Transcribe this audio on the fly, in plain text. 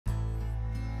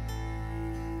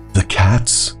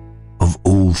Cats of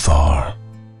Ulthar.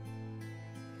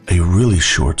 A really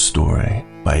short story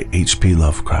by H.P.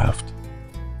 Lovecraft.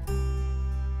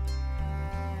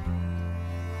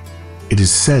 It is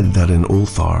said that in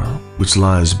Ulthar, which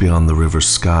lies beyond the river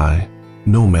Sky,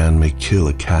 no man may kill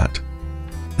a cat.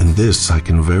 And this I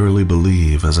can verily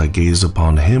believe as I gaze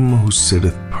upon him who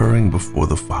sitteth purring before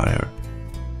the fire.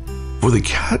 For the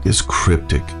cat is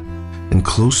cryptic and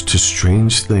close to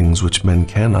strange things which men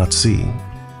cannot see.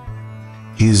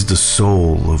 He is the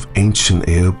soul of ancient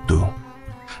Eopdu,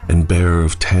 and bearer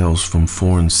of tales from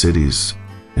foreign cities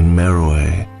in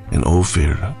Meroe and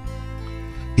Ophir.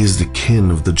 He is the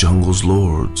kin of the jungle's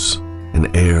lords,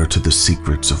 and heir to the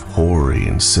secrets of hoary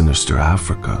and sinister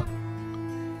Africa.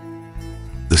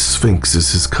 The Sphinx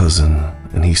is his cousin,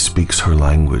 and he speaks her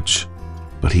language,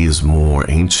 but he is more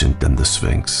ancient than the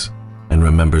Sphinx, and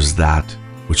remembers that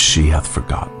which she hath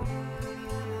forgotten.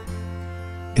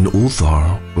 In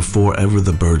Ulthar, before ever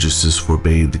the burgesses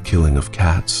forbade the killing of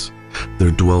cats,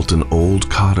 there dwelt an old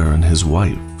cotter and his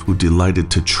wife who delighted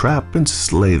to trap and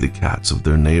slay the cats of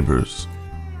their neighbors.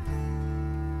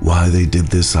 Why they did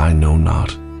this I know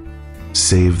not,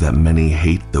 save that many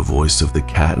hate the voice of the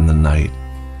cat in the night,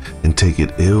 and take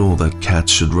it ill that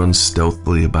cats should run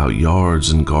stealthily about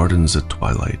yards and gardens at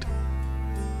twilight.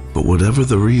 But whatever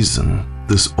the reason,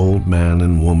 this old man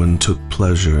and woman took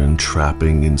pleasure in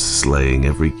trapping and slaying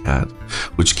every cat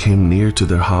which came near to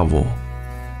their hovel.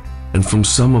 And from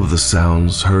some of the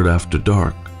sounds heard after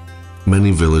dark,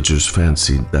 many villagers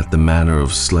fancied that the manner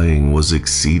of slaying was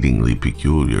exceedingly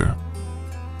peculiar.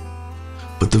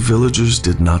 But the villagers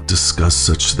did not discuss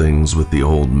such things with the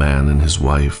old man and his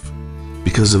wife,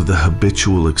 because of the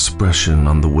habitual expression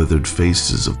on the withered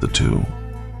faces of the two,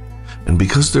 and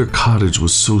because their cottage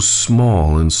was so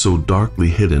small and so darkly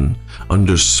hidden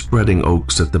under spreading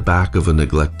oaks at the back of a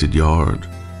neglected yard.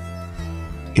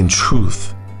 In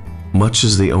truth, much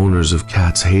as the owners of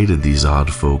cats hated these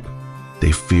odd folk,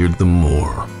 they feared them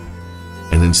more,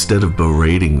 and instead of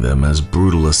berating them as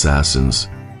brutal assassins,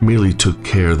 merely took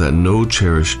care that no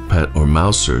cherished pet or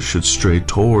mouser should stray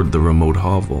toward the remote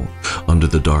hovel under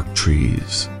the dark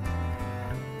trees.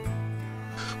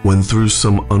 When through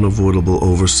some unavoidable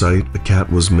oversight a cat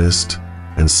was missed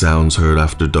and sounds heard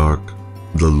after dark,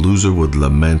 the loser would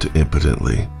lament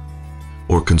impotently,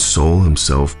 or console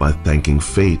himself by thanking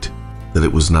fate that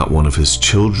it was not one of his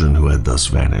children who had thus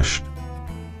vanished.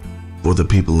 For the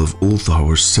people of Ulthar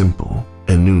were simple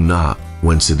and knew not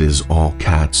whence it is all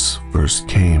cats first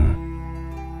came.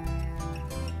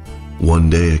 One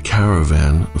day a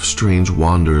caravan of strange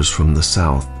wanderers from the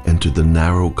south entered the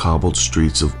narrow cobbled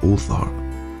streets of Ulthar.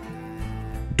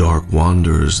 Dark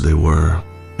wanderers they were,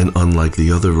 and unlike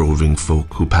the other roving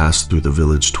folk who passed through the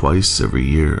village twice every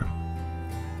year.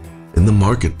 In the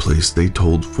marketplace they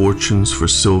told fortunes for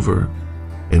silver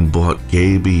and bought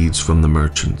gay beads from the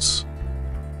merchants.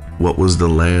 What was the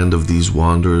land of these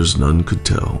wanderers none could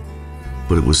tell,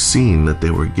 but it was seen that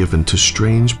they were given to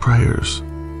strange prayers,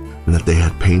 and that they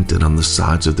had painted on the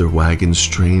sides of their wagons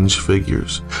strange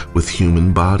figures with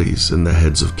human bodies and the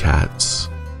heads of cats,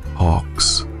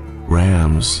 hawks,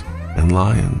 rams, and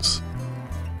lions.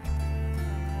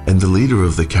 And the leader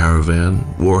of the caravan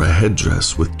wore a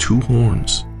headdress with 2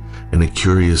 horns and a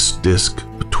curious disc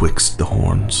betwixt the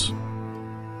horns.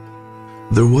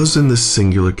 There was in this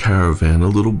singular caravan a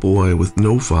little boy with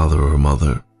no father or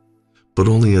mother, but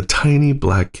only a tiny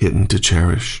black kitten to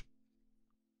cherish.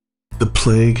 The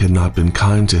plague had not been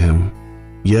kind to him,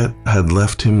 yet had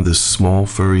left him this small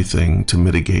furry thing to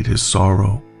mitigate his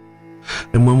sorrow.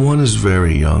 And when one is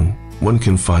very young, one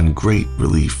can find great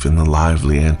relief in the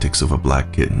lively antics of a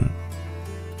black kitten.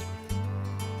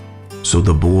 So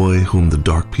the boy, whom the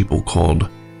dark people called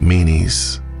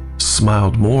Meanies,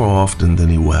 smiled more often than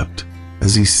he wept,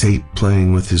 as he sate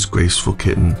playing with his graceful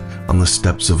kitten on the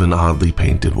steps of an oddly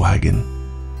painted wagon.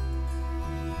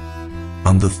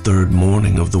 On the 3rd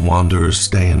morning of the wanderer's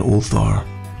stay in Ulthar,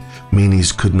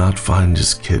 Meanies could not find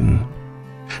his kitten,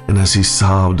 and as he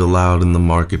sobbed aloud in the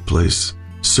marketplace,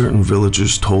 certain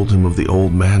villagers told him of the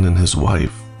old man and his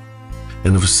wife,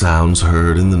 and of sounds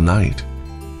heard in the night.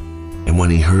 And when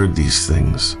he heard these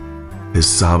things, his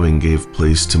sobbing gave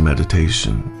place to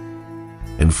meditation,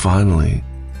 and finally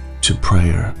to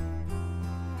prayer.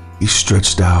 He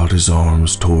stretched out his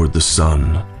arms toward the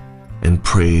sun and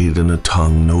prayed in a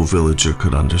tongue no villager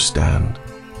could understand.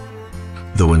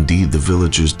 Though indeed the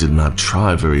villagers did not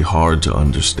try very hard to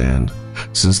understand,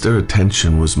 since their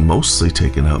attention was mostly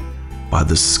taken up by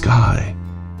the sky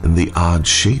and the odd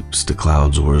shapes the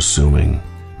clouds were assuming.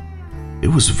 It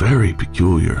was very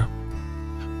peculiar,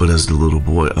 but as the little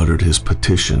boy uttered his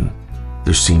petition,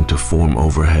 there seemed to form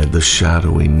overhead the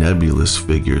shadowy, nebulous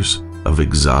figures of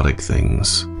exotic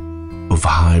things, of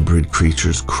hybrid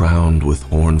creatures crowned with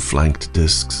horn-flanked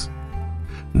discs.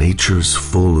 Nature's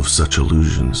full of such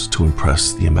illusions to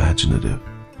impress the imaginative.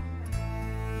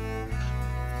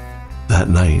 That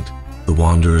night, the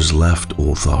wanderers left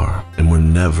Ulthar and were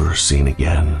never seen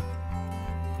again.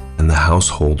 And the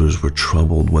householders were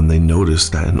troubled when they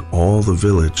noticed that in all the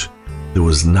village, there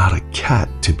was not a cat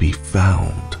to be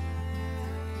found.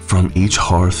 From each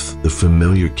hearth, the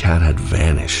familiar cat had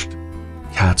vanished.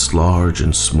 Cats large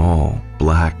and small,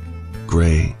 black,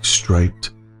 gray,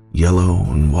 striped, yellow,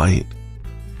 and white.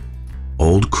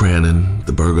 Old Cranon,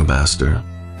 the burgomaster,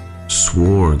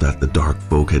 swore that the dark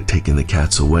folk had taken the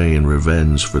cats away in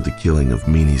revenge for the killing of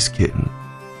Meanie's kitten,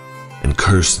 and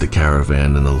cursed the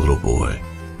caravan and the little boy.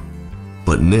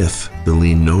 But Nith, the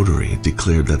lean notary,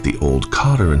 declared that the old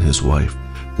cotter and his wife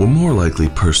were more likely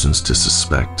persons to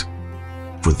suspect,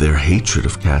 for their hatred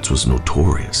of cats was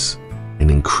notorious and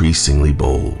increasingly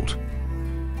bold.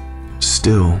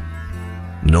 Still,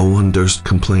 no one durst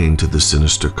complain to the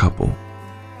sinister couple,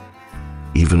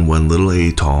 even when little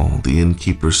Atal, the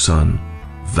innkeeper's son,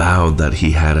 vowed that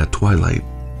he had at twilight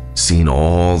seen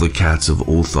all the cats of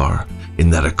Ulthar in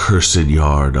that accursed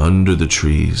yard under the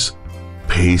trees,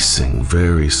 pacing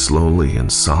very slowly and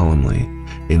solemnly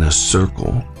in a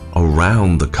circle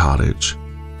around the cottage,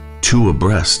 two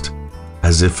abreast,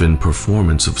 as if in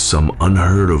performance of some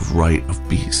unheard-of rite of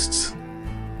beasts.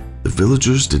 The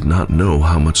villagers did not know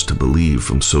how much to believe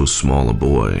from so small a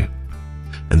boy,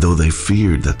 and though they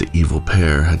feared that the evil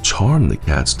pair had charmed the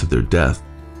cats to their death,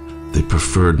 they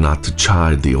preferred not to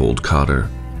chide the old cotter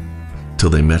till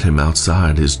they met him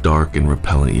outside his dark and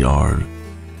repellent yard.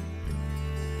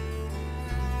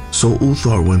 So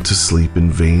Ulthar went to sleep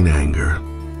in vain anger,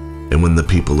 and when the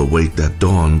people awaked at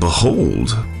dawn,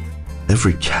 behold,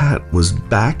 every cat was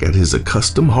back at his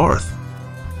accustomed hearth,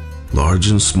 large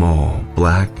and small,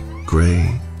 black,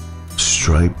 gray,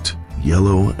 striped,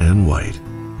 yellow, and white.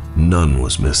 None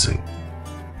was missing.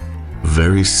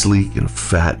 Very sleek and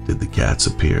fat did the cats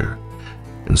appear,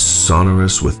 and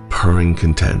sonorous with purring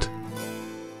content.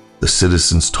 The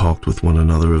citizens talked with one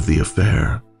another of the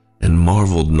affair, and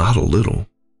marveled not a little.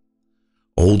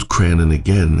 Old Cranon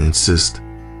again insisted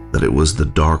that it was the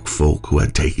dark folk who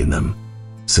had taken them,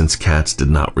 since cats did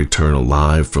not return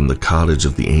alive from the cottage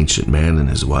of the ancient man and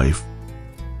his wife.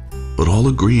 But all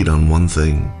agreed on one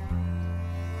thing,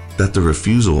 that the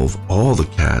refusal of all the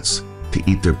cats to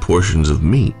eat their portions of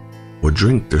meat or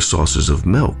drink their saucers of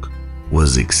milk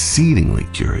was exceedingly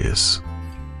curious.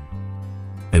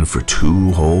 And for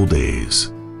 2 whole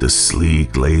days, the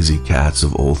sleek, lazy cats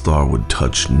of Ulthar would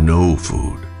touch no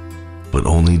food, but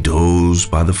only doze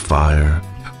by the fire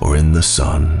or in the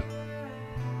sun.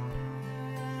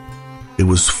 It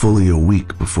was fully a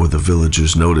week before the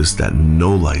villagers noticed that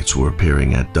no lights were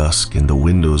appearing at dusk in the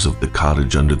windows of the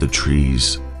cottage under the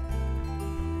trees.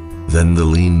 Then the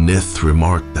lean Nith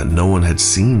remarked that no one had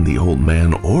seen the old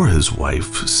man or his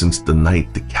wife since the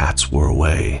night the cats were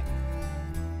away.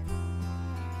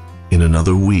 In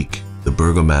another week, the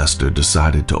burgomaster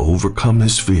decided to overcome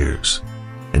his fears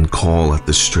and call at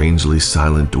the strangely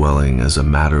silent dwelling as a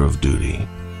matter of duty,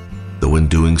 though in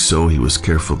doing so he was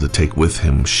careful to take with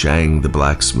him Shang the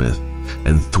blacksmith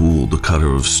and Thul the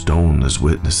cutter of stone as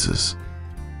witnesses.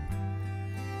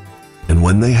 And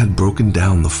when they had broken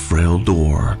down the frail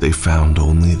door, they found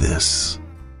only this: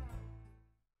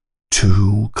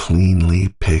 2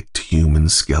 cleanly picked human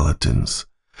skeletons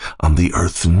on the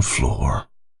earthen floor,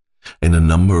 and a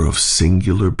number of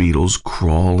singular beetles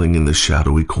crawling in the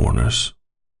shadowy corners.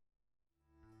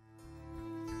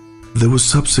 There was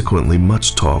subsequently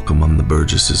much talk among the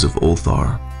burgesses of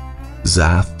Ulthar.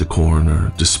 Zath the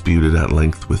coroner disputed at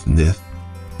length with Nith,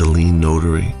 the lean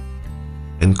notary,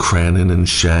 and Cranon and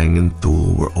Shang and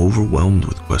Thul were overwhelmed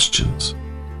with questions.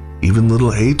 Even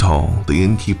little Atal, the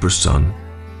innkeeper's son,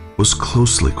 was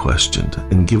closely questioned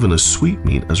and given a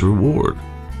sweetmeat as reward.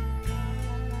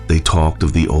 They talked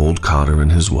of the old cotter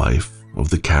and his wife, of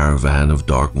the caravan of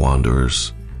dark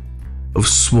wanderers, of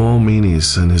small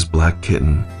Meanies and his black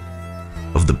kitten,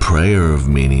 of the prayer of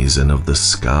Meanies and of the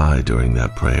sky during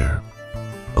that prayer,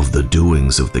 of the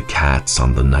doings of the cats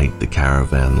on the night the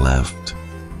caravan left,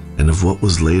 and of what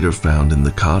was later found in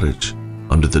the cottage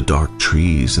under the dark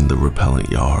trees in the repellent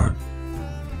yard.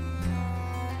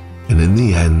 And in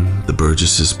the end, the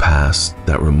burgesses passed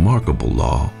that remarkable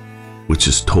law, which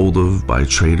is told of by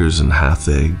traders in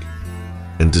Hatheg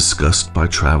and discussed by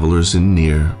travelers in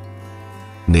Nir,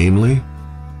 namely,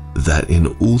 that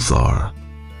in Ulthar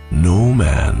no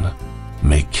man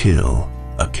may kill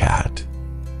a cat.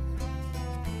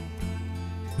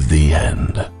 The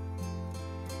end.